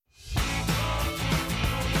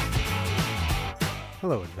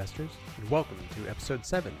Hello, investors, and welcome to episode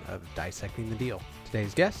 7 of Dissecting the Deal.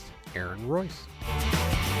 Today's guest, Aaron Royce.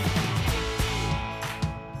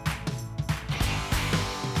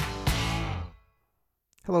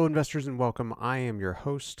 Hello, investors, and welcome. I am your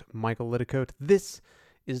host, Michael Liticote. This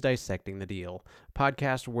is Dissecting the Deal, a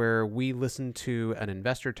podcast where we listen to an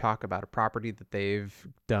investor talk about a property that they've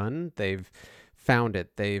done. They've found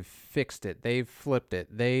it, they've fixed it, they've flipped it,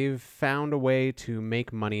 they've found a way to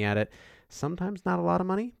make money at it. Sometimes not a lot of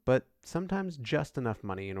money, but sometimes just enough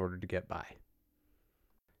money in order to get by.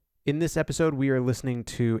 In this episode, we are listening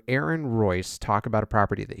to Aaron Royce talk about a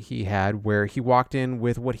property that he had where he walked in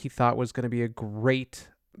with what he thought was going to be a great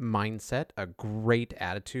mindset, a great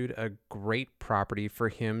attitude, a great property for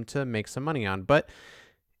him to make some money on. But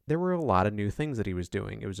there were a lot of new things that he was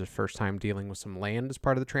doing. It was his first time dealing with some land as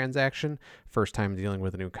part of the transaction, first time dealing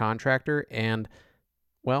with a new contractor, and,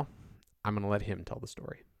 well, I'm going to let him tell the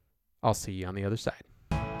story. I'll see you on the other side.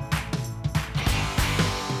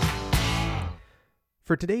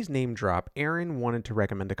 For today's name drop, Aaron wanted to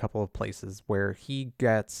recommend a couple of places where he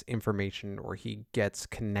gets information or he gets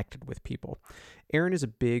connected with people. Aaron is a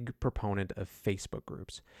big proponent of Facebook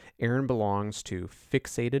groups. Aaron belongs to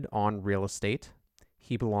Fixated on Real Estate.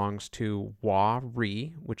 He belongs to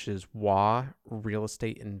WA-RE, which is WA Real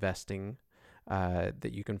Estate Investing,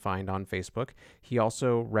 that you can find on Facebook. He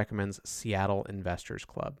also recommends Seattle Investors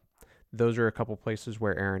Club. Those are a couple places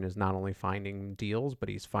where Aaron is not only finding deals, but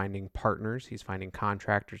he's finding partners, he's finding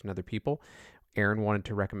contractors and other people. Aaron wanted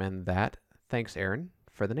to recommend that. Thanks, Aaron,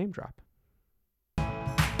 for the name drop.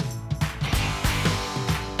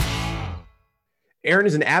 Aaron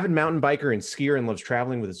is an avid mountain biker and skier and loves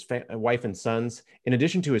traveling with his wife and sons. In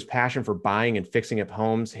addition to his passion for buying and fixing up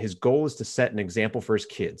homes, his goal is to set an example for his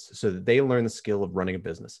kids so that they learn the skill of running a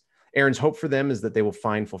business. Aaron's hope for them is that they will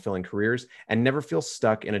find fulfilling careers and never feel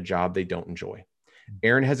stuck in a job they don't enjoy.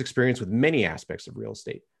 Aaron has experience with many aspects of real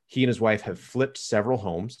estate. He and his wife have flipped several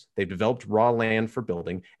homes. They've developed raw land for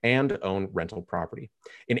building and own rental property.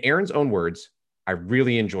 In Aaron's own words, I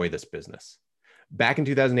really enjoy this business. Back in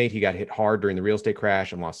 2008, he got hit hard during the real estate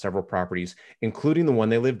crash and lost several properties, including the one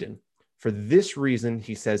they lived in. For this reason,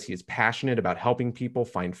 he says he is passionate about helping people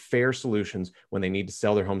find fair solutions when they need to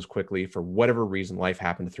sell their homes quickly for whatever reason life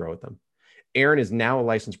happened to throw at them. Aaron is now a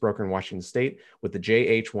licensed broker in Washington State with the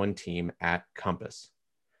JH1 team at Compass.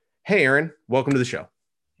 Hey, Aaron, welcome to the show.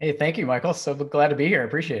 Hey, thank you, Michael. So glad to be here. I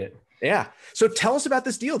appreciate it. Yeah. So tell us about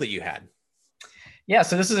this deal that you had. Yeah.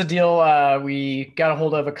 So this is a deal we got a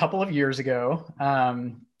hold of a couple of years ago.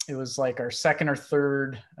 It was like our second or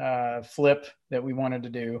third flip that we wanted to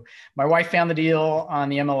do. My wife found the deal on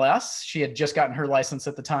the MLS. She had just gotten her license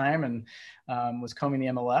at the time and was combing the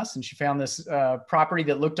MLS, and she found this property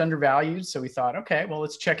that looked undervalued. So we thought, okay, well,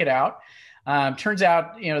 let's check it out. Turns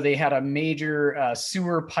out, they had a major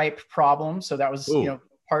sewer pipe problem. So that was,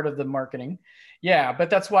 part of the marketing. Yeah, but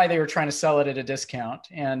that's why they were trying to sell it at a discount.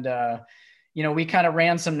 And we kind of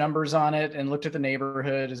ran some numbers on it and looked at the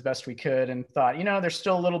neighborhood as best we could and thought, they're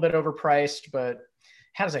still a little bit overpriced, but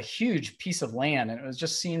has a huge piece of land. And it was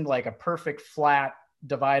just seemed like a perfect flat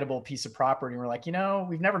dividable piece of property. And we're like,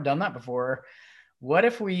 we've never done that before. What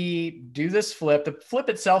if we do this flip? The flip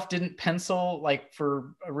itself didn't pencil like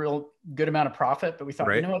for a real good amount of profit, but we thought,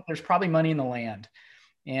 right. There's probably money in the land.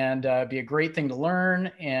 And be a great thing to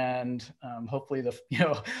learn, and hopefully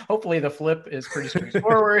the flip is pretty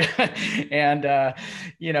straightforward, and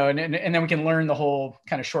and then we can learn the whole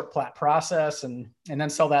kind of short plat process, and then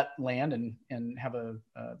sell that land and have a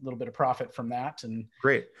little bit of profit from that. And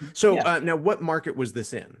great. So now, what market was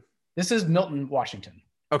this in? This is Milton, Washington.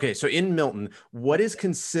 Okay, so in Milton, what is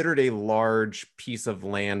considered a large piece of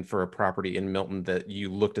land for a property in Milton that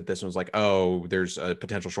you looked at this and was like, oh, there's a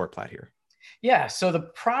potential short plat here? Yeah. So the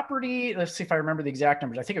property, let's see if I remember the exact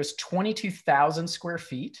numbers. I think it was 22,000 square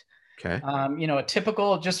feet. Okay. A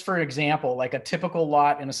typical, just for example, like a typical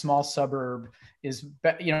lot in a small suburb is,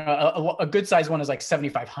 a good size one is like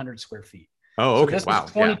 7,500 square feet. Oh, okay. So this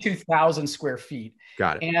was 22,000 square feet.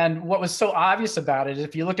 Got it. And what was so obvious about it is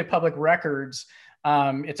if you look at public records,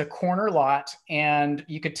 it's a corner lot, and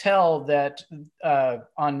you could tell that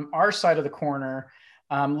on our side of the corner,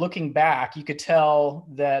 looking back, you could tell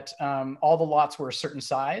that all the lots were a certain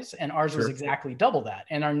size, and ours was exactly double that.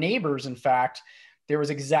 And our neighbors, in fact, there was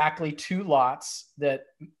exactly 2 lots that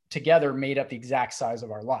together made up the exact size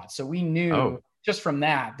of our lot. So we knew just from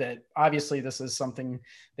that obviously this is something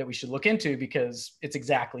that we should look into because it's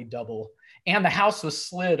exactly double. and the house was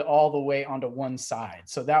slid all the way onto one side.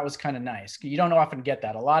 So that was kind of nice. You don't often get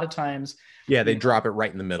that. A lot of times, Yeah, they drop it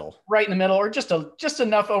right in the middle. Right in the middle, or just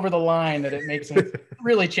enough over the line that it makes it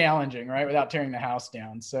really challenging, right? Without tearing the house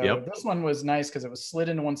down. So this one was nice because it was slid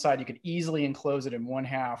into one side. You could easily enclose it in one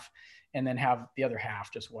half and then have the other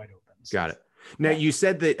half just wide open. So, got it. Now, you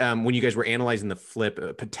said that when you guys were analyzing the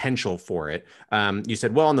flip potential for it, you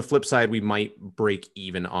said, well, on the flip side, we might break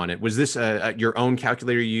even on it. Was this your own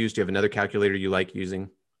calculator you used? Do you have another calculator you like using?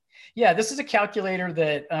 Yeah, this is a calculator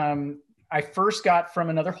that I first got from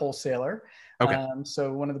another wholesaler. Okay.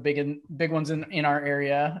 So one of the big ones in our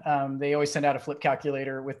area, they always send out a flip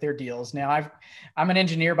calculator with their deals. Now I'm an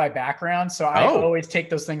engineer by background, so I always take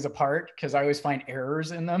those things apart because I always find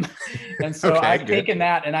errors in them. And so I've taken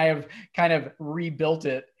that and I have kind of rebuilt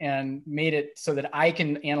it and made it so that I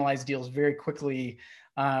can analyze deals very quickly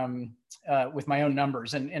with my own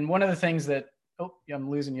numbers. And one of the things that,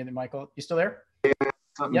 I'm losing you, Michael. You still there?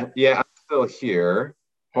 Yep. Yeah, I'm still here.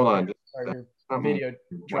 Hold on. Sorry, your video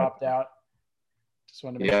dropped out. Just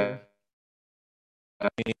wanted to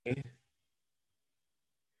make sure.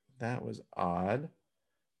 That was odd.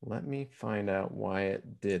 Let me find out why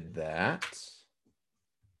it did that.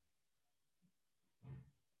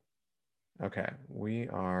 Okay, we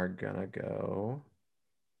are gonna go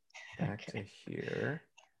back to here.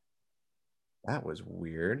 That was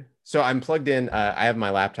weird. So I'm plugged in. I have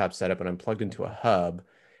my laptop set up and I'm plugged into a hub.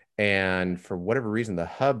 And for whatever reason, the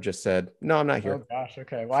hub just said, no, I'm not here. Oh, gosh.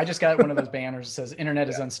 Okay. Well, I just got one of those banners that says internet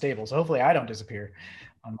is unstable. So hopefully I don't disappear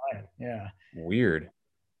on mine. Yeah. Weird.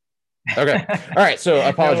 Okay. All right. So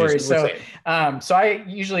apologies. No worries. So I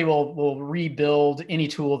usually will rebuild any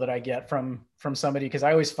tool that I get from somebody because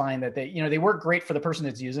I always find that they work great for the person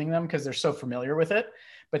that's using them because they're so familiar with it.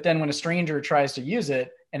 But then when a stranger tries to use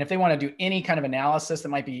it, and if they want to do any kind of analysis that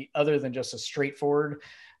might be other than just a straightforward,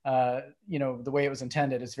 the way it was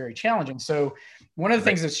intended, is very challenging. So one of the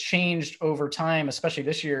things that's changed over time, especially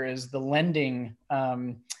this year, is the lending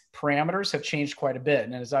parameters have changed quite a bit.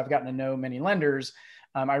 And as I've gotten to know many lenders,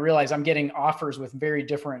 I realize I'm getting offers with very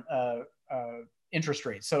different interest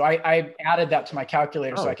rates. So I added that to my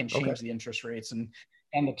calculator so I can change the interest rates and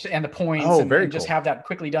the points and just have that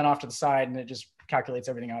quickly done off to the side, and it just calculates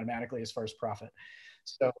everything automatically as far as profit.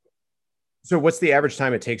 So what's the average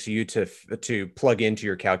time it takes you to plug into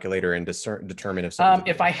your calculator and determine if something?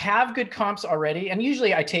 If I have good comps already, and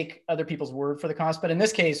usually I take other people's word for the comps, but in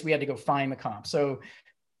this case, we had to go find the comp. So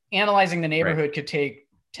analyzing the neighborhood could take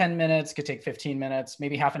 10 minutes, could take 15 minutes,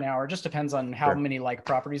 maybe half an hour. Just depends on how many like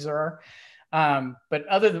properties there are. But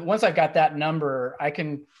once I've got that number, I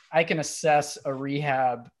can assess a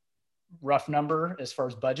rehab rough number as far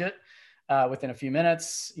as budget within a few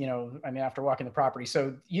minutes, after walking the property.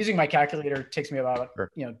 So using my calculator takes me about,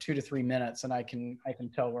 2 to 3 minutes, and I can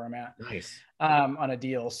tell where I'm at on a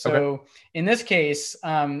deal. So in this case,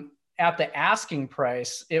 at the asking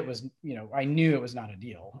price, it was, I knew it was not a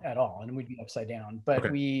deal at all and we'd be upside down, but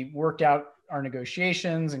we worked out our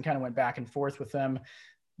negotiations and kind of went back and forth with them.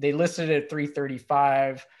 They listed it at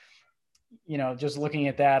 335. Just looking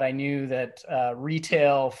at that, I knew that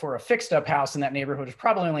retail for a fixed up house in that neighborhood was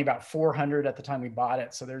probably only about 400 at the time we bought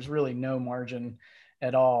it. So there's really no margin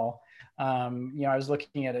at all. I was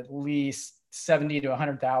looking at least 70 to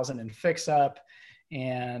 100,000 in fix up.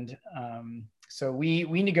 And so we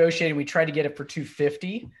negotiated, we tried to get it for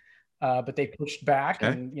 250, but they pushed back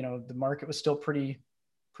and, the market was still pretty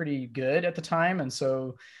good at the time. And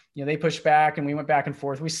so, they pushed back and we went back and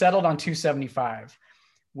forth. We settled on 275.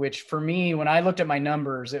 Which for me, when I looked at my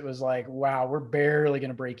numbers, it was like, wow, we're barely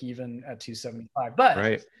going to break even at 275.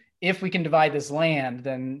 But if we can divide this land,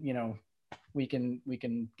 then, we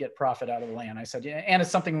can get profit out of the land. I said, yeah, and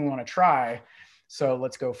it's something we want to try. So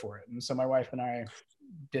let's go for it. And so my wife and I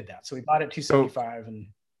did that. So we bought it 275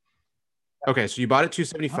 Okay. So you bought it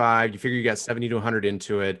 275, you figure you got 70 to 100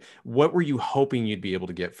 into it. What were you hoping you'd be able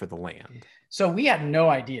to get for the land? So we had no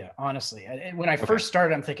idea, honestly. When I first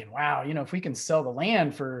started, I'm thinking, wow, if we can sell the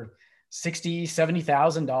land for $60,000,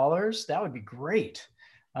 $70,000, that would be great.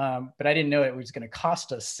 But I didn't know it was going to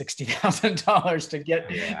cost us $60,000 to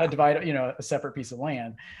get a separate piece of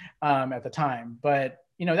land at the time. But,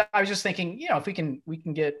 I was just thinking, if we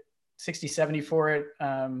can get 60, 70 for it,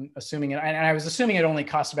 assuming it, and I was assuming it only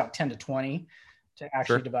cost about 10 to 20 to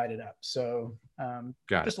actually divide it up. So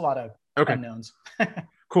just a lot of unknowns.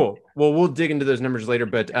 Cool. Well, we'll dig into those numbers later,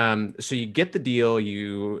 but so you get the deal,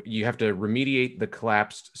 you have to remediate the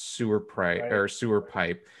collapsed sewer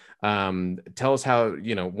pipe. Tell us how,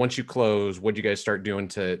 once you close, what you guys start doing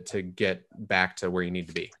to get back to where you need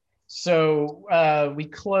to be? So we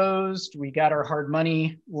closed, we got our hard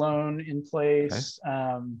money loan in place,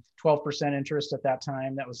 12% interest at that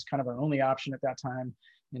time. That was kind of our only option at that time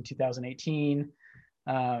in 2018.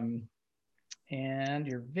 And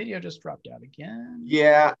your video just dropped out again.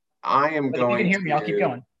 Yeah, I am But going. If you can hear me, I'll keep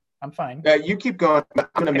going. I'm fine. You keep going. I'm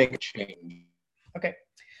going to make a change. Okay.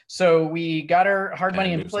 So we got our hard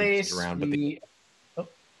money in move some things place. around, but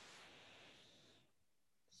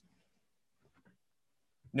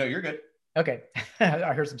No, you're good. Okay.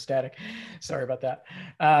 I heard some static. Sorry about that.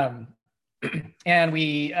 And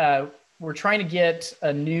we were trying to get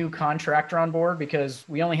a new contractor on board because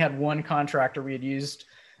we only had one contractor we had used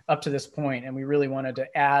up to this point, and we really wanted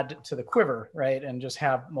to add to the quiver, right? And just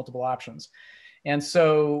have multiple options. And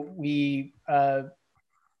so we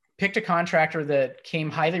picked a contractor that came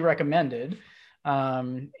highly recommended.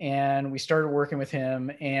 And we started working with him,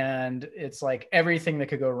 and it's like everything that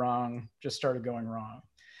could go wrong just started going wrong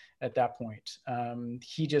at that point.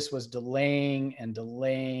 He just was delaying and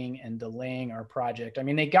delaying and delaying our project. I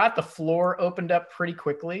mean, they got the floor opened up pretty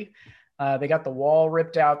quickly. They got the wall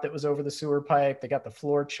ripped out that was over the sewer pipe. They got the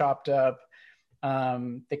floor chopped up.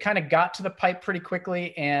 They kind of got to the pipe pretty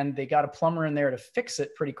quickly, and they got a plumber in there to fix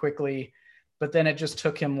it pretty quickly. But then it just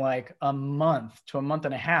took him like a month to a month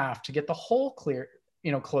and a half to get the hole clear,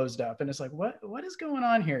 closed up. And it's like, what is going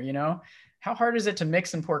on here? How hard is it to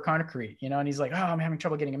mix and pour concrete? And he's like, oh, I'm having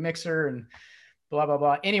trouble getting a mixer and blah, blah,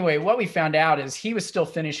 blah. Anyway, what we found out is he was still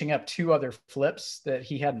finishing up 2 other flips that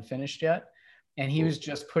he hadn't finished yet. And he was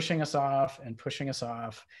just pushing us off and pushing us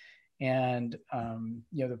off. And,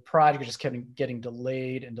 the project just kept getting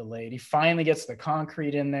delayed and delayed. He finally gets the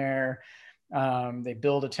concrete in there. They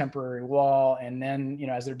build a temporary wall. And then,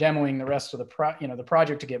 as they're demoing the rest of the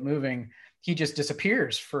project to get moving, he just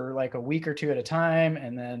disappears for like a week or 2 at a time.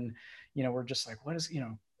 And then, we're just like, what is,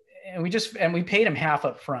 and we paid him half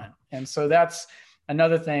up front. And so that's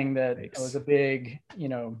another thing that was a big,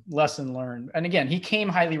 lesson learned. And again, he came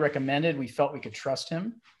highly recommended. We felt we could trust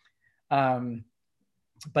him.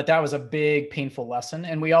 But that was a big, painful lesson.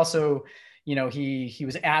 And we also, he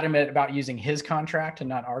was adamant about using his contract and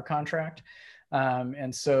not our contract.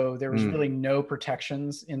 And so there was really no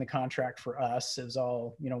protections in the contract for us. It was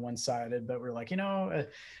all, one-sided, but we're like,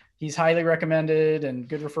 he's highly recommended and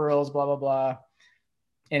good referrals, blah, blah, blah.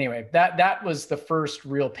 Anyway, that was the first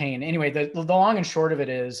real pain. Anyway, the long and short of it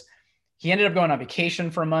is he ended up going on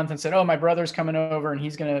vacation for a month and said, oh, my brother's coming over and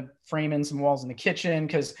he's going to frame in some walls in the kitchen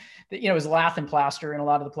because, it was lath and plaster in a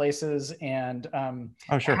lot of the places. And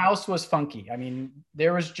the house was funky. I mean,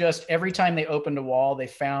 there was just every time they opened a wall, they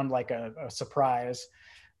found like a surprise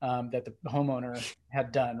that the homeowner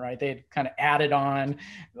had done, right? They had kind of added on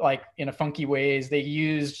like in a funky ways. They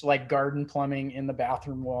used like garden plumbing in the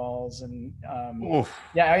bathroom walls. And I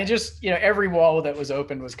mean, just, every wall that was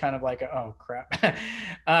opened was kind of like, oh crap.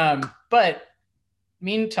 But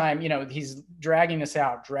meantime, he's dragging this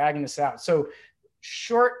out. So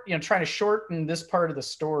trying to shorten this part of the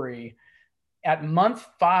story, at month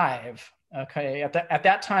 5, okay, at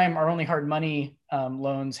that time, our only hard money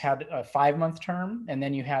loans had a 5-month term, and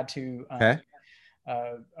then you had to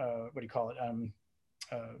what do you call it?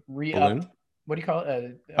 Re-up. What do you call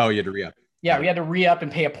it? You had to re-up. Yeah, we had to re-up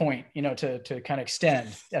and pay a point, to kind of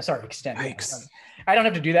extend. Extend. Yikes. Yeah. I don't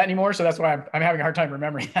have to do that anymore, so that's why I'm having a hard time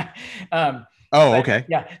remembering that. Okay.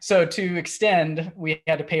 Yeah. So to extend, we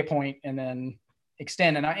had to pay a point and then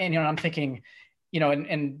extend. And I'm thinking,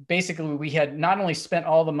 and basically we had not only spent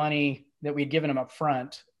all the money that we'd given him up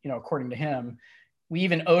front, according to him, we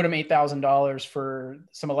even owed him $8,000 for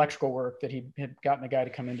some electrical work that he had gotten the guy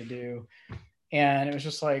to come in to do. And it was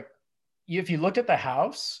just like, if you looked at the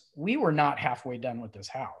house, we were not halfway done with this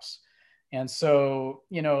house. And so,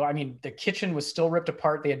 the kitchen was still ripped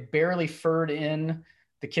apart. They had barely furred in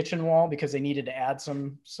the kitchen wall because they needed to add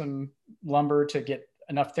some lumber to get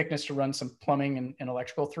enough thickness to run some plumbing and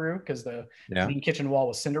electrical through, because the main kitchen wall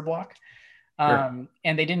was cinder block. And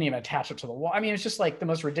they didn't even attach it to the wall. I mean, it's just like the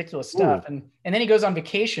most ridiculous stuff. And then he goes on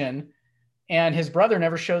vacation and his brother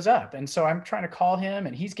never shows up. And so I'm trying to call him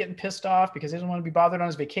and he's getting pissed off because he doesn't want to be bothered on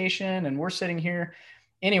his vacation. And we're sitting here.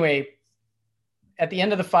 Anyway, at the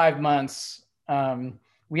end of the 5 months,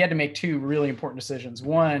 we had to make 2 really important decisions.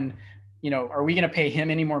 One, are we going to pay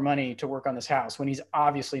him any more money to work on this house when he's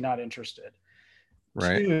obviously not interested?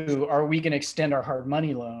 Right. 2, are we going to extend our hard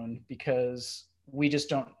money loan because we just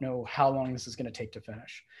don't know how long this is going to take to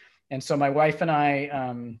finish? And so my wife and I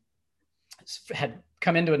had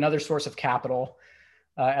come into another source of capital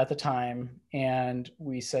at the time. And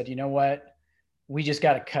we said, you know what, we just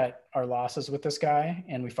got to cut our losses with this guy.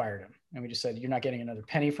 And we fired him. And we just said, you're not getting another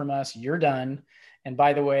penny from us. You're done. And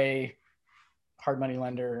by the way, hard money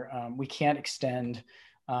lender. We can't extend,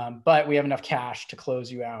 but we have enough cash to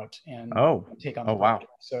close you out and take on the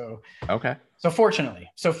project. So, So fortunately,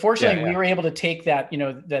 we were able to take that,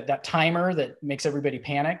 that timer that makes everybody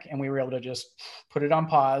panic, and we were able to just put it on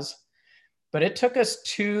pause. But it took us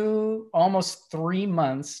almost 3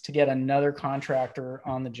 months to get another contractor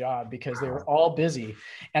on the job because they were all busy.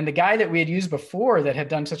 And the guy that we had used before that had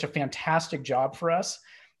done such a fantastic job for us,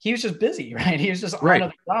 he was just busy, right? He was just on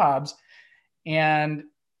other jobs. And,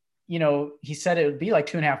 he said it would be like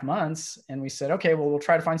 2.5 months. And we said, okay, well, we'll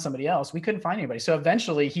try to find somebody else. We couldn't find anybody. So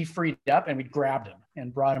eventually he freed up and we grabbed him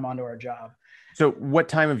and brought him onto our job. So what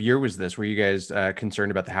time of year was this? Were you guys concerned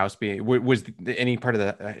about the house being, was any part of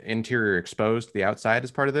the interior exposed, the outside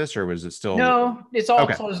as part of this, or was it still? No, it's all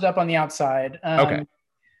closed up on the outside. Okay.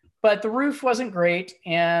 But the roof wasn't great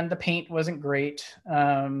and the paint wasn't great.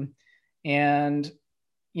 And,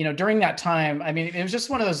 during that time, I mean, it was just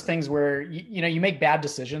one of those things where, you make bad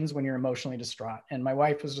decisions when you're emotionally distraught. And my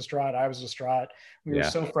wife was distraught. I was distraught. We were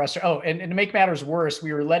so frustrated. Oh, and to make matters worse,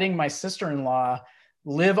 we were letting my sister-in-law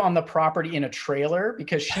live on the property in a trailer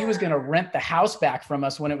because she was going to rent the house back from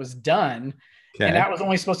us when it was done. Okay. And that was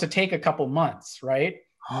only supposed to take a couple months. Right.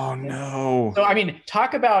 Oh no. So, I mean,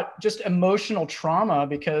 talk about just emotional trauma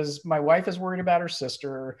because my wife is worried about her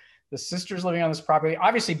sister. The sister's living on this property.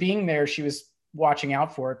 Obviously being there, she was watching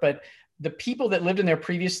out for it, but the people that lived in there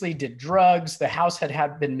previously did drugs. The house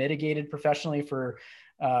had been mitigated professionally for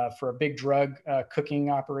a big drug cooking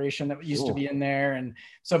operation that used to be in there. And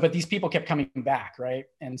so, but these people kept coming back. Right.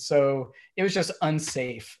 And so it was just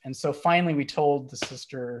unsafe. And so finally we told the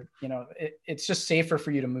sister, it's just safer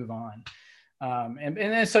for you to move on.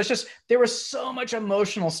 And so it's just, there was so much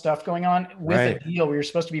emotional stuff going on with a deal where you're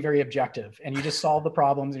supposed to be very objective and you just solve the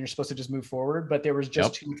problems and you're supposed to just move forward. But there was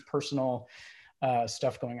just too much personal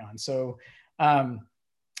stuff going on. So,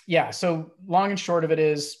 so long and short of it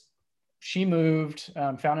is, she moved,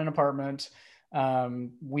 found an apartment.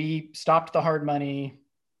 We stopped the hard money,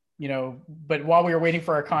 but while we were waiting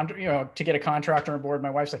for our contract, to get a contractor on board,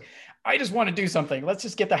 my wife's like, I just want to do something. Let's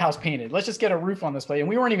just get the house painted. Let's just get a roof on this place. And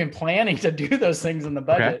we weren't even planning to do those things in the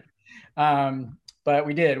budget. Okay. But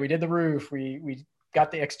we did the roof. We got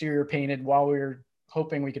the exterior painted while we were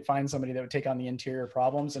hoping we could find somebody that would take on the interior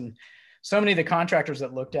problems. And so many of the contractors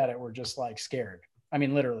that looked at it were just like scared. I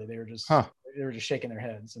mean, literally they were just shaking their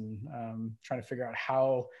heads and trying to figure out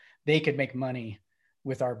how they could make money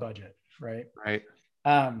with our budget. Right.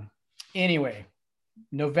 Anyway,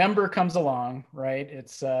 November comes along, right?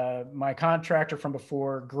 It's my contractor from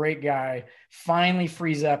before, great guy, finally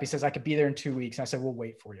frees up. He says, I could be there in 2 weeks. And I said, we'll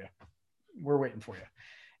wait for you. We're waiting for you.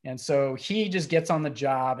 And so he just gets on the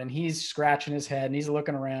job and he's scratching his head and he's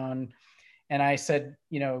looking around. And I said,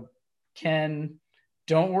 Ken,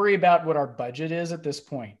 don't worry about what our budget is at this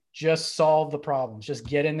point. Just solve the problems. Just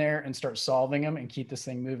get in there and start solving them and keep this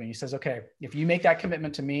thing moving. He says, okay, if you make that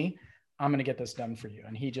commitment to me, I'm going to get this done for you.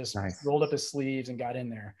 And he just rolled up his sleeves and got in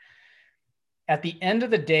there. At the end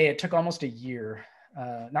of the day, it took almost a year,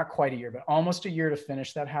 not quite a year, but almost a year to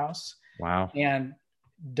finish that house. Wow. And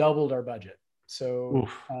doubled our budget. So,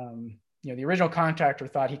 the original contractor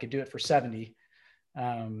thought he could do it for 70.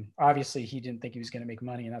 Obviously he didn't think he was going to make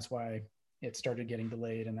money, and that's why it started getting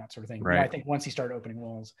delayed and that sort of thing. Right. I think once he started opening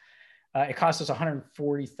walls, it cost us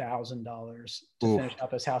 $140,000 to finish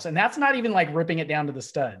up his house. And that's not even like ripping it down to the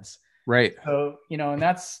studs. Right. So, and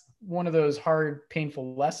that's one of those hard,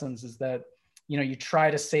 painful lessons is that, you try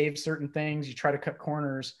to save certain things, you try to cut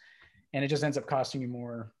corners, and it just ends up costing you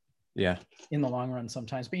more in the long run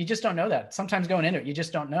sometimes. But you just don't know that. Sometimes going into it, you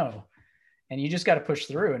just don't know. And you just got to push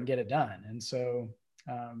through and get it done. And so,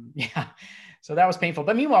 so that was painful.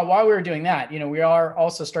 But meanwhile, while we were doing that, we are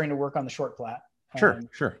also starting to work on the short plat.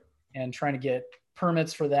 Sure. And trying to get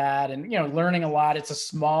permits for that and, learning a lot. It's a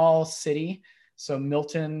small city. So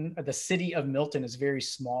Milton, the city of Milton is very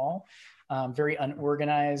small, very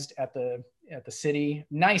unorganized at the city.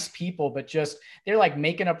 Nice people, but just, they're like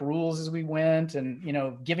making up rules as we went and,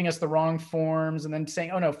 giving us the wrong forms and then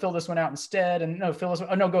saying, oh no, fill this one out instead. And no, fill this one.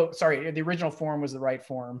 Oh no, sorry. The original form was the right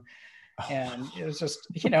form. And it was just,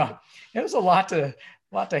 it was a lot to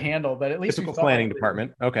handle, but at least typical planning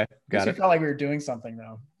department. Okay. Got it. We felt like we were doing something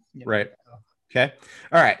though. Right. Okay.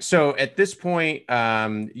 All right. So at this point,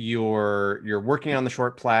 you're working on the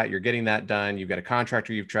short plat, you're getting that done. You've got a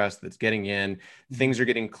contractor you've trusted that's getting in, things are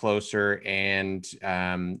getting closer, and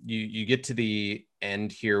you get to the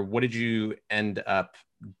end here. What did you end up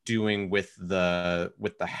doing with the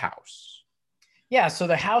house? Yeah. So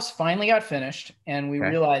the house finally got finished and we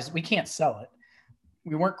realized we can't sell it.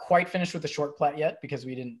 We weren't quite finished with the short plat yet because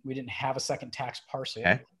we didn't have a second tax parcel.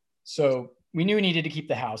 Okay. So we knew we needed to keep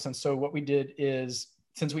the house. And so what we did is,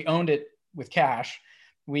 since we owned it with cash,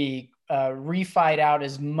 we refied out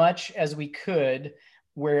as much as we could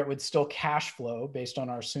where it would still cash flow based on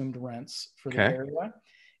our assumed rents for the area,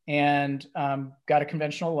 and got a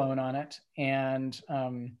conventional loan on it. And,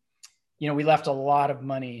 we left a lot of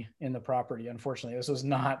money in the property. Unfortunately, this was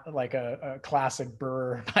not like a classic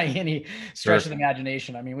BRRRR by any stretch of the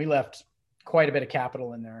imagination. I mean, we left quite a bit of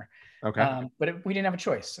capital in there, but we didn't have a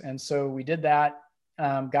choice. And so we did that,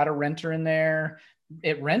 got a renter in there.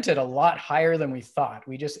 It rented a lot higher than we thought.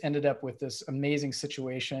 We just ended up with this amazing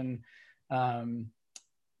situation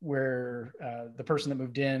where the person that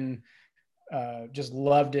moved in just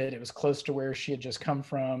loved it. It was close to where she had just come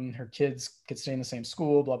from. Her kids could stay in the same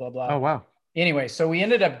school, blah, blah, blah. Oh, wow. Anyway, so we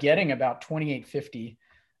ended up getting about $2,850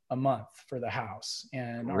 a month for the house.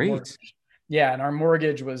 And our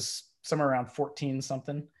mortgage was somewhere around 14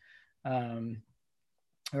 something.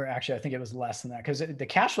 Or actually, I think it was less than that, because the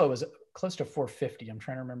cash flow was close to 450. I'm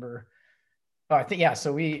trying to remember. Oh, I think,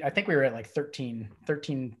 so I think we were at like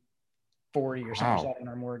 1340 or something like that in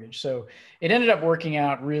our mortgage. So it ended up working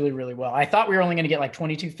out really, really well. I thought we were only going to get like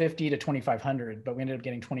 2,250 to 2,500, but we ended up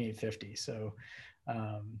getting 2,850. So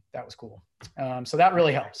that was cool. So that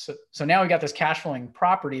really helps. So now we got this cash flowing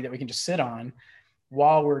property that we can just sit on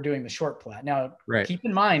while we're doing the short plat. Now, keep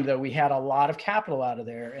in mind though, we had a lot of capital out of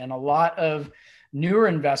there, and a lot of newer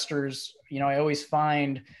investors, I always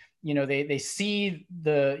find, they see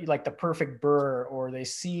the perfect BRRRR, or they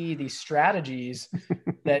see these strategies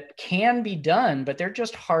that can be done, but they're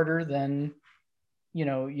just harder than,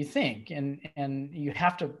 you think. And you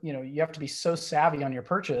have to be so savvy on your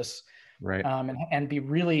purchase, and be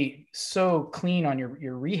really so clean on your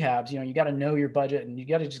rehabs. You got to know your budget, and you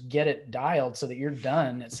got to just get it dialed so that you're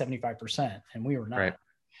done at 75%. And we were not.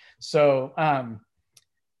 So,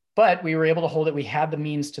 but we were able to hold it. We had the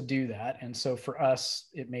means to do that. And so for us,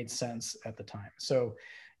 it made sense at the time. So,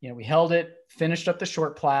 we held it, finished up the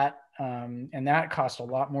short plat, and that cost a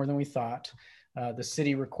lot more than we thought. The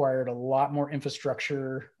city required a lot more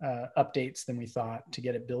infrastructure updates than we thought to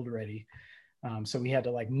get it build ready. So we had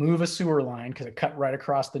to move a sewer line because it cut right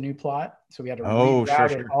across the new plot. So we had to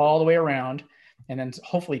reroute it all the way around, and then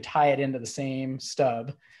hopefully tie it into the same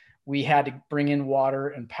stub. We had to bring in water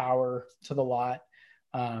and power to the lot.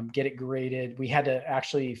 Get it graded. We had to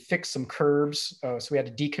actually fix some curbs. So we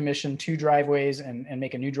had to decommission 2 driveways and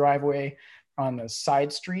make a new driveway on the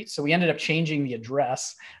side street. So we ended up changing the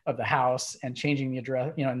address of the house and changing the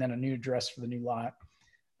address, and then a new address for the new lot.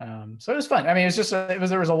 So it was fun. I mean,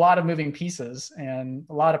 there was a lot of moving pieces and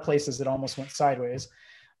a lot of places that almost went sideways.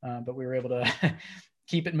 But we were able to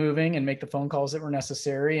keep it moving and make the phone calls that were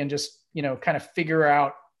necessary, and just, kind of figure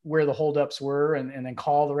out where the holdups were, and then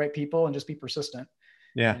call the right people and just be persistent.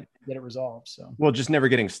 And get it resolved. So, well, just never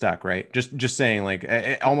getting stuck, right? Just saying,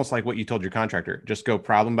 almost like what you told your contractor, just go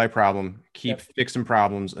problem by problem, keep fixing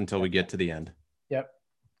problems until we get to the end. Yep,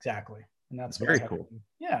 exactly. And that's very cool.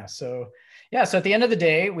 Yeah. So at the end of the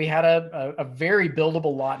day, we had a very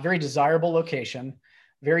buildable lot, very desirable location,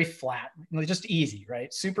 very flat, just easy,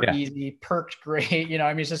 right? Super easy, perked, great.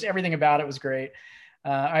 It's just everything about it was great.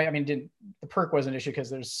 The perk wasn't an issue because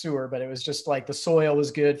there's sewer, but it was just the soil was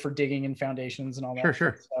good for digging and foundations and all that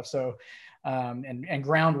stuff. So, and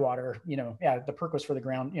groundwater, the perk was for the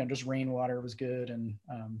ground, just rainwater was good, and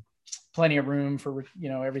plenty of room for,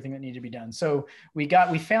 everything that needed to be done. So we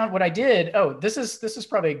found what I did. Oh, this is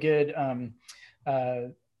probably a good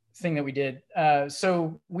thing that we did.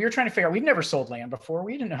 So we were trying to figure out, we've never sold land before.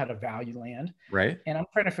 We didn't know how to value land. Right. And I'm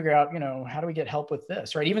trying to figure out, how do we get help with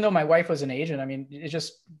this? Right. Even though my wife was an agent,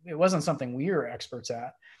 it wasn't something we were experts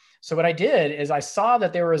at. So what I did is I saw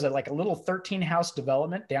that there was a little 13 house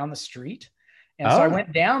development down the street. And so I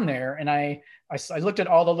went down there and I looked at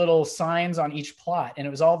all the little signs on each plot, and it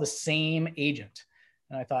was all the same agent.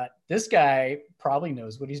 And I thought, this guy probably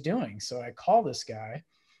knows what he's doing. So I called this guy.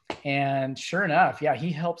 And sure enough,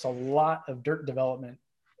 he helps a lot of dirt development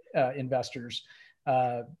investors,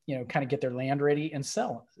 kind of get their land ready and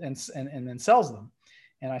sell, and then sells them.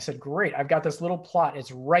 And I said, great, I've got this little plot.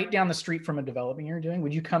 It's right down the street from a development you're doing.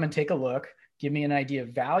 Would you come and take a look, give me an idea of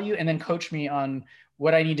value, and then coach me on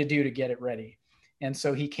what I need to do to get it ready? And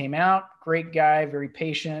so he came out, great guy, very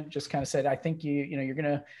patient, just kind of said, I think you're going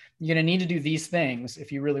to need to do these things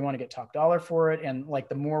if you really want to get top dollar for it. And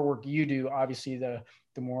the more work you do, obviously the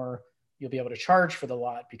more you'll be able to charge for the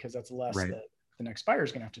lot, because that's less that the next buyer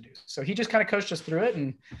is going to have to do. So he just kind of coached us through it.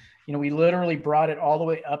 And, we literally brought it all the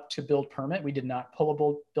way up to build permit. We did not pull a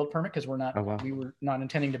build permit because we were not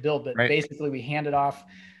intending to build, but basically we handed off,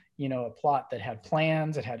 a plot that had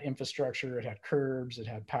plans, it had infrastructure, it had curbs, it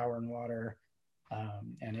had power and water,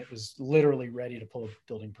 And it was literally ready to pull a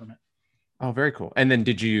building permit. Oh, very cool. And then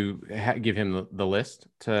did you give him the list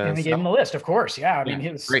to And we sell? gave him the list, of course. Yeah. I mean, Yeah,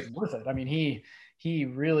 it was great. worth it. I mean, he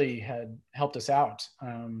really had helped us out.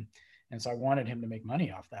 And so I wanted him to make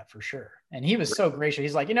money off that for sure. And he was so gracious.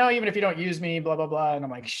 He's like, even if you don't use me, blah, blah, blah. And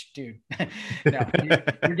I'm like, dude, no,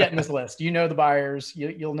 you're getting this list. You know the buyers.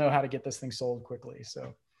 You'll know how to get this thing sold quickly.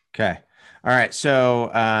 So. Okay. All right. So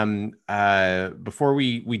before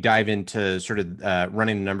we dive into sort of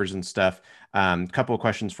running the numbers and stuff, a couple of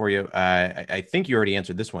questions for you. I think you already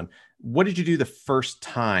answered this one. What did you do the first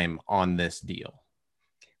time on this deal?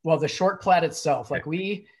 Well, the short plat itself,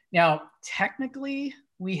 now technically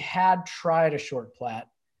we had tried a short plat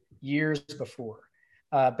years before.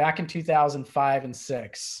 Back in 2005 and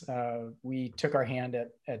 6, we took our hand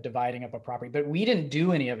at dividing up a property, but we didn't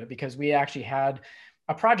do any of it because we actually had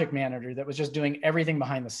a project manager that was just doing everything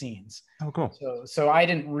behind the scenes. Oh, cool. So I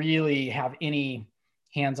didn't really have any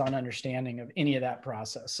hands-on understanding of any of that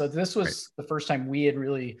process. So this was the first time we had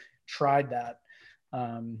really tried that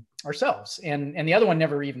ourselves. And the other one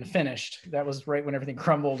never even finished. That was right when everything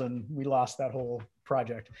crumbled and we lost that whole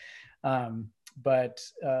project. So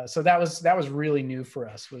that was really new for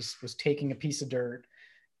us, was taking a piece of dirt,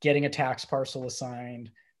 getting a tax parcel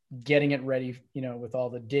assigned, getting it ready, with all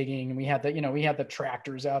the digging. And we had the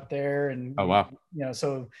tractors out there and, oh, wow.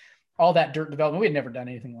 So all that dirt development, we had never done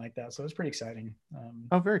anything like that. So it was pretty exciting.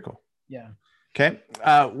 Oh, very cool. Yeah. Okay.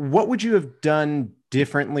 What would you have done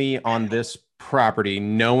differently on this property,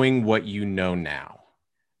 knowing what you know now?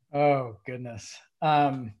 Oh, goodness.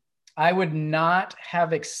 I would not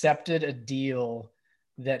have accepted a deal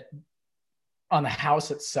that on the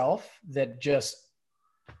house itself that just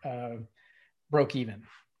broke even,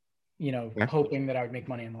 hoping that I would make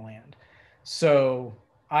money on the land. So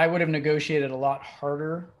I would have negotiated a lot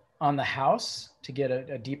harder on the house to get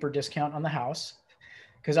a deeper discount on the house.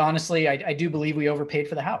 Because honestly, I do believe we overpaid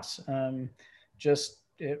for the house.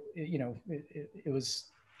 It was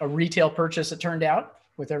a retail purchase, it turned out,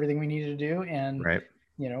 with everything we needed to do. And,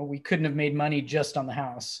 we couldn't have made money just on the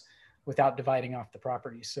house without dividing off the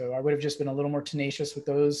property. So I would have just been a little more tenacious with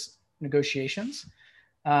those negotiations.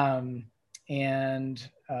 That would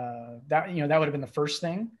have been the first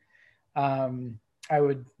thing. I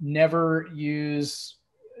would never use,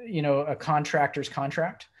 a contractor's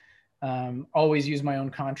contract. Always use my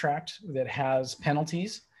own contract that has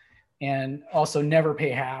penalties, and also never pay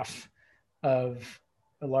half of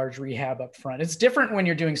a large rehab up front. It's different when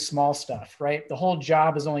you're doing small stuff, right? The whole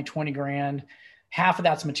job is only 20 grand. Half of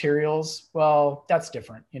that's materials. Well, that's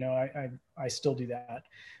different. I still do that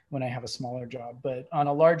when I have a smaller job, but on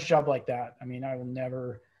a large job like that, I will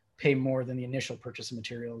never pay more than the initial purchase of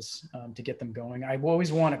materials to get them going. I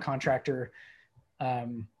always want a contractor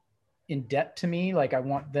in debt to me. Like I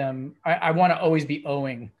want them, I want to always be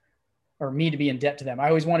owing, or me to be in debt to them. I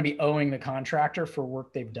always want to be owing the contractor for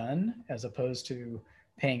work they've done as opposed to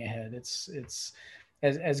paying ahead. It's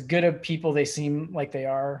as good of people they seem like they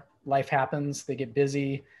are. Life happens, they get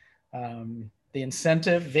busy. The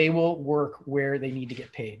incentive, they will work where they need to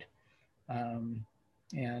get paid.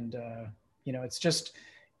 It's just,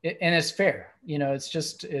 and it's fair, and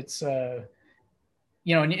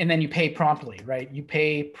then you pay promptly, right? You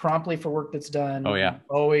pay promptly for work that's done. Oh yeah. You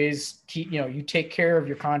always keep, you take care of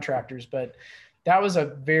your contractors, but that was a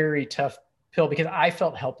very tough pill because I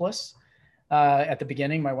felt helpless at the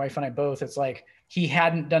beginning. My wife and I both, it's like, he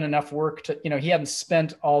hadn't done enough work to, he hadn't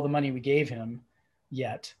spent all the money we gave him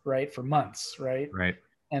yet, right? For months, right? Right.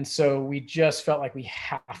 And so we just felt like we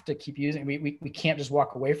have to keep using, we can't just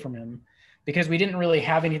walk away from him because we didn't really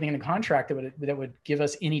have anything in the contract that would give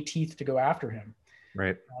us any teeth to go after him.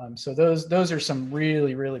 Right. So those are some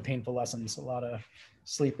really, really painful lessons. A lot of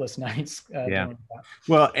sleepless nights. Yeah.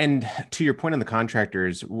 Well, and to your point on the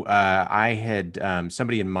contractors, I had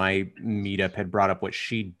somebody in my meetup had brought up what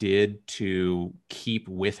she did to keep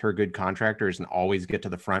with her good contractors and always get to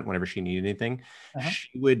the front whenever she needed anything. Uh-huh.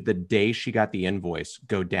 She would, the day she got the invoice,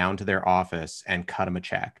 go down to their office and cut them a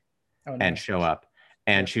check and show up.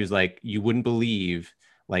 And she was like, you wouldn't believe,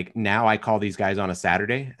 like, now I call these guys on a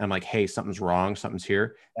Saturday. I'm like, hey, something's wrong. Something's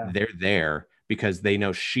here. Yeah. They're there because they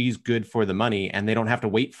know she's good for the money and they don't have to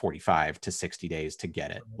wait 45 to 60 days to get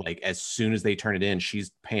it. Like, as soon as they turn it in,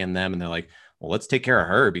 she's paying them and they're like, well, let's take care of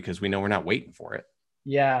her because we know we're not waiting for it.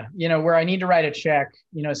 Yeah. Where I need to write a check,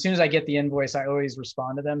 as soon as I get the invoice, I always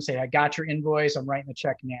respond to them, say, I got your invoice. I'm writing the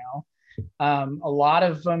check now. A lot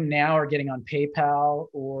of them now are getting on PayPal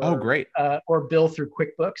or bill through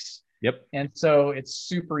QuickBooks. Yep. And so it's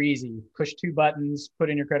super easy. Push 2 buttons, put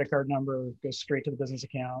in your credit card number, go straight to the business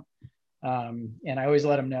account. And I always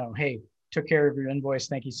let them know, hey, took care of your invoice.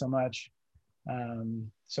 Thank you so much.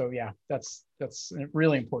 So yeah, that's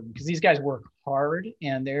really important because these guys work hard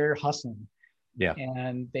and they're hustling. Yeah.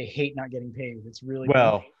 And they hate not getting paid. It's really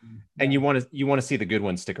Well, and yeah. you want to see the good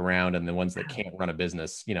ones stick around, and the ones that can't run a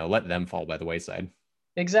business, let them fall by the wayside.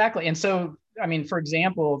 Exactly. And so, I mean, for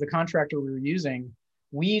example, the contractor we were using,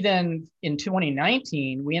 we then in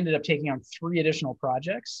 2019, we ended up taking on 3 additional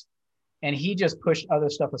projects, and he just pushed other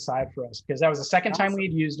stuff aside for us because that was the second time we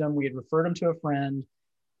had used him. We had referred him to a friend.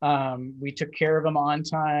 We took care of him on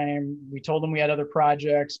time. We told him we had other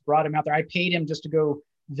projects, brought him out there. I paid him just to go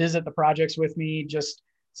visit the projects with me, just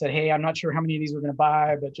said, hey, I'm not sure how many of these we're going to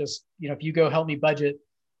buy, but just, if you go help me budget,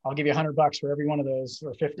 I'll give you $100 for every one of those,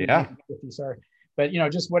 or 50, Yeah. 50, sorry. But,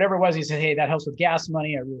 just whatever it was, he said, hey, that helps with gas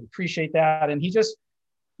money. I really appreciate that. And he just,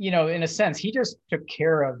 in a sense, he just took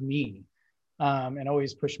care of me and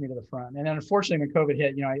always pushed me to the front. And then unfortunately, when COVID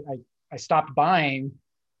hit, I stopped buying,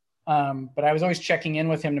 but I was always checking in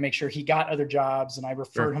with him to make sure he got other jobs, and I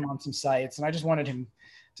referred him on some sites, and I just wanted him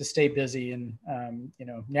to stay busy. And,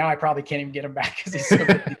 now I probably can't even get him back because he's so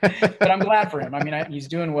busy, but I'm glad for him. I mean, he's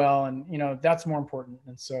doing well, and, that's more important.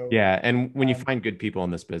 And so, yeah. And when you find good people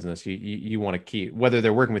in this business, you want to keep, whether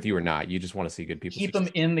they're working with you or not, you just want to see good people keep them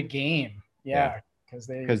in the game. Yeah.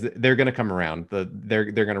 Because they're going to come around. They're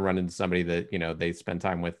going to run into somebody that, they spend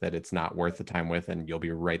time with that it's not worth the time with, and you'll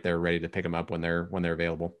be right there ready to pick them up when they're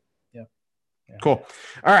available. Yeah. Cool.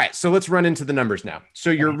 All right. So let's run into the numbers now. So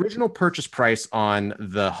your original purchase price on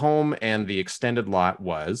the home and the extended lot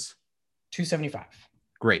was $275.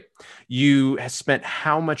 Great. You have spent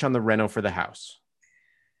how much on the reno for the house?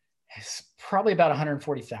 It's probably about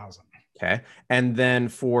 $140,000. Okay. And then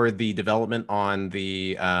for the development on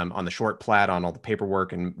the short plat, on all the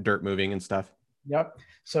paperwork and dirt moving and stuff? Yep.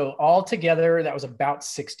 So all together, that was about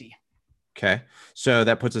 60. Okay. So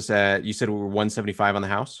that puts us at, you said we were 175 on the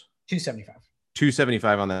house? 275.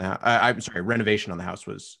 275 on the I'm sorry, renovation on the house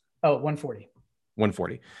was 140.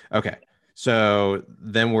 140. Okay. So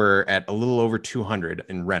then we're at a little over 200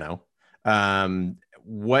 in reno.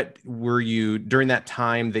 What were you during that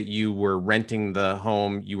time that you were renting the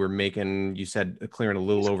home? You were making, you said, clearing a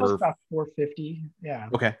little over about 450. Yeah.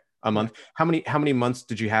 Okay. A month. How many months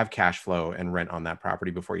did you have cash flow and rent on that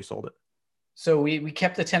property before you sold it? So we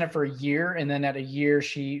kept the tenant for a year, and then at a year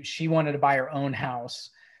she wanted to buy her own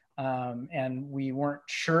house. And we weren't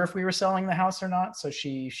sure if we were selling the house or not. So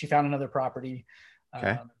she found another property,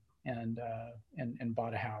 and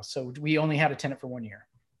bought a house. So we only had a tenant for 1 year.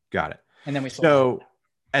 Got it. And then we sold. So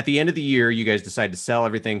at the end of the year, you guys decide to sell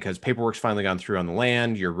everything because paperwork's finally gone through on the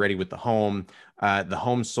land. You're ready with the home. The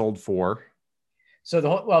home sold for.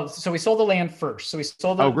 So so we sold the land first. So we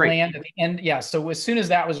sold the land at the end. Yeah. So as soon as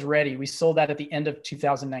that was ready, we sold that at the end of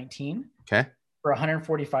 2019. Okay. For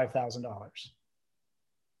 $145,000.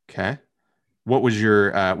 Okay. What was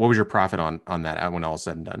your profit on that when all is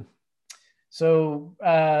said and done? So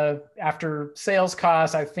after sales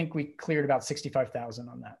costs, I think we cleared about $65,000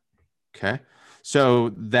 on that. Okay. So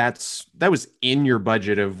that was in your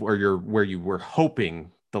budget of where you were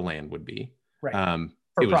hoping the land would be. Right.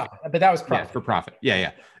 For profit. But that was profit. Yeah, for profit.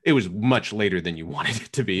 Yeah. It was much later than you wanted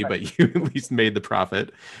it to be, but you at least made the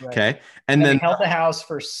profit. Right. Okay. And then we held the house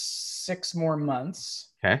for 6 more months.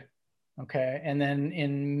 Okay. And then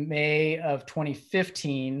in May of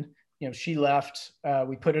 2015, she left.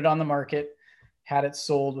 We put it on the market, had it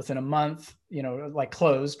sold within a month,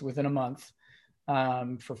 closed within a month,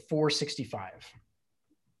 for $465,000.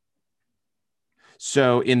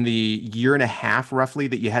 So in the year and a half roughly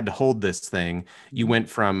that you had to hold this thing, you went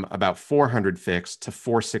from about 400 fixed to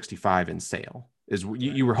 465 in sale.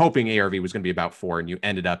 You were hoping ARV was going to be about 4, and you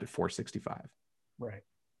ended up at 465. Right.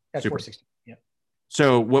 At 460. Yeah.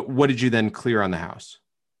 So what did you then clear on the house?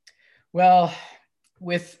 Well,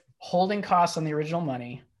 with holding costs on the original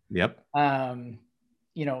money. Yep.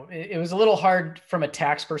 It was a little hard from a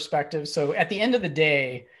tax perspective. So at the end of the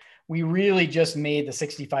day, we really just made the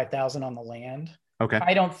 $65,000 on the land. Okay.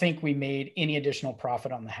 I don't think we made any additional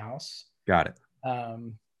profit on the house. Got it.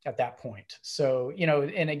 At that point. So,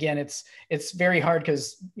 and again, it's very hard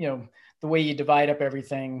because, the way you divide up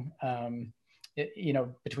everything,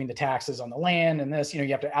 between the taxes on the land and this, you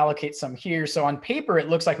have to allocate some here. So on paper, it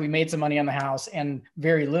looks like we made some money on the house and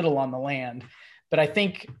very little on the land. But I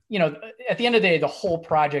think, at the end of the day, the whole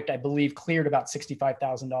project, I believe, cleared about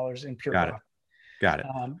 $65,000 in pure profit. Got it.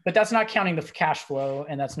 But that's not counting the cash flow,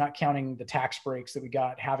 and that's not counting the tax breaks that we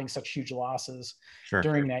got having such huge losses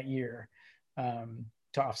during that year,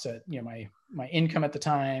 to offset, my income at the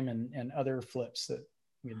time and other flips that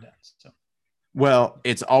we had done. So. Well,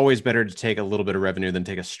 it's always better to take a little bit of revenue than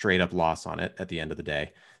take a straight up loss on it at the end of the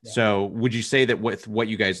day. Yeah. So would you say that with what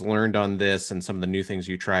you guys learned on this and some of the new things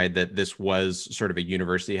you tried, that this was sort of a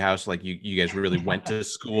university house? Like you guys really went to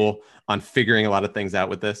school on figuring a lot of things out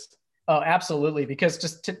with this? Oh, absolutely. Because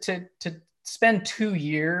just to spend 2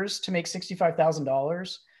 years to make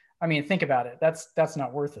 $65,000, I mean, think about it. That's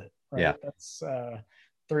not worth it, right? Yeah. That's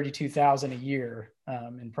 $32,000 a year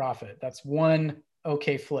in profit. That's one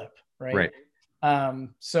okay flip, right?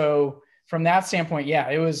 So from that standpoint, yeah,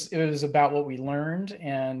 it was about what we learned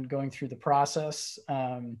and going through the process.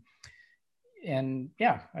 And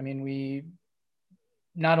yeah, I mean, we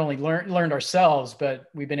not only learned ourselves, but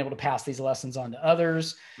we've been able to pass these lessons on to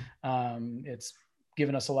others. It's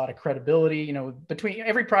given us a lot of credibility. You know, between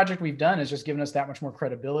every project we've done has just given us that much more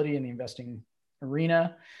credibility in the investing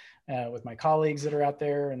arena with my colleagues that are out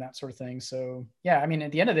there and that sort of thing. So yeah, I mean,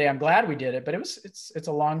 at the end of the day, I'm glad we did it, but it's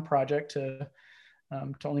a long project to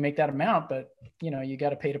only make that amount, but you know, you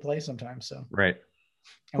got to pay to play sometimes. So Right.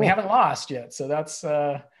 And we haven't lost yet. So that's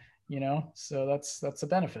you know, so that's a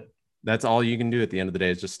benefit. That's all you can do at the end of the day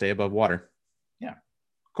is just stay above water. Yeah.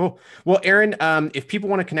 Cool. Well, Aaron, if people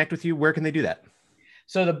want to connect with you, where can they do that?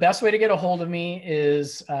 So the best way to get a hold of me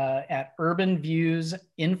is at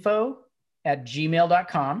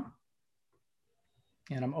urbanviewsinfo@gmail.com.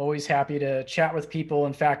 And I'm always happy to chat with people.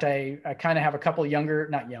 In fact, I kind of have a couple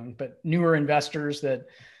not young, but newer investors that,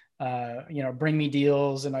 you know, bring me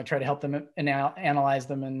deals, and I try to help them analyze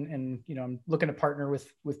them. And, you know, I'm looking to partner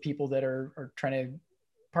with people that are trying to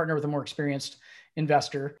partner with a more experienced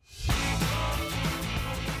investor.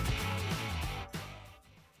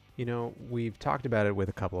 You know, we've talked about it with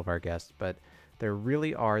a couple of our guests, but there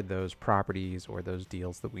really are those properties or those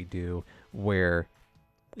deals that we do where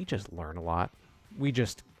we just learn a lot. We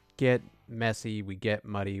just get messy, we get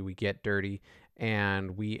muddy, we get dirty,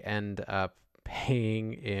 and we end up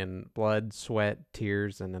paying in blood, sweat,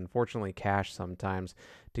 tears, and unfortunately cash sometimes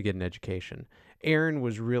to get an education. Aaron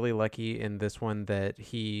was really lucky in this one that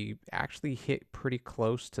he actually hit pretty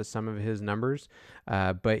close to some of his numbers,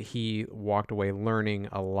 but he walked away learning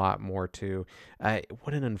a lot more too.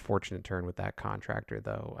 What an unfortunate turn with that contractor,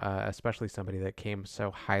 though, especially somebody that came so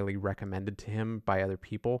highly recommended to him by other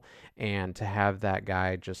people, and to have that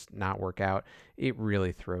guy just not work out, it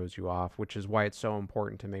really throws you off, which is why it's so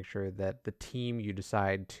important to make sure that the team you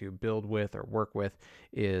decide to build with or work with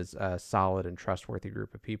is a solid and trustworthy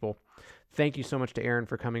group of people. Thank you so much to Aaron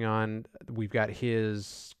for coming on. We've got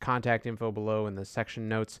his contact info below in the section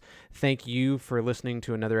notes. Thank you for listening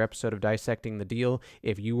to another episode of Dissecting the Deal.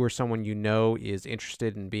 If you or someone you know is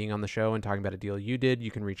interested in being on the show and talking about a deal you did, you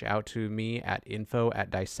can reach out to me at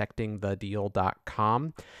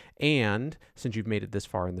info@dissectingthedeal.com. And since you've made it this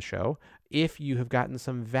far in the show, if you have gotten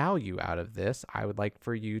some value out of this, I would like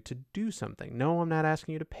for you to do something. No, I'm not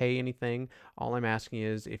asking you to pay anything. All I'm asking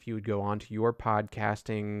is if you would go onto your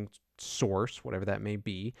podcasting source, whatever that may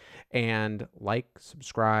be, and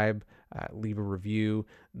subscribe, leave a review.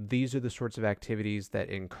 These are the sorts of activities that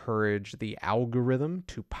encourage the algorithm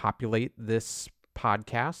to populate this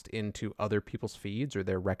podcast into other people's feeds or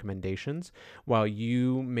their recommendations. While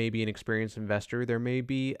you may be an experienced investor, there may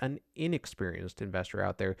be an inexperienced investor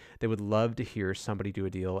out there that would love to hear somebody do a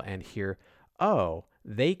deal and hear, oh,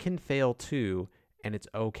 they can fail too, and it's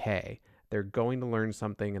okay. They're going to learn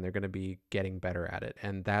something and they're going to be getting better at it.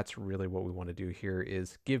 And that's really what we want to do here,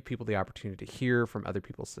 is give people the opportunity to hear from other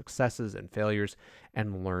people's successes and failures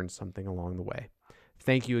and learn something along the way.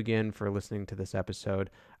 Thank you again for listening to this episode.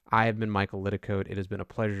 I have been Michael Liticote. It has been a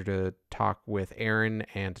pleasure to talk with Aaron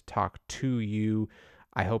and to talk to you.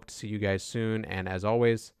 I hope to see you guys soon. And as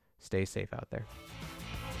always, stay safe out there.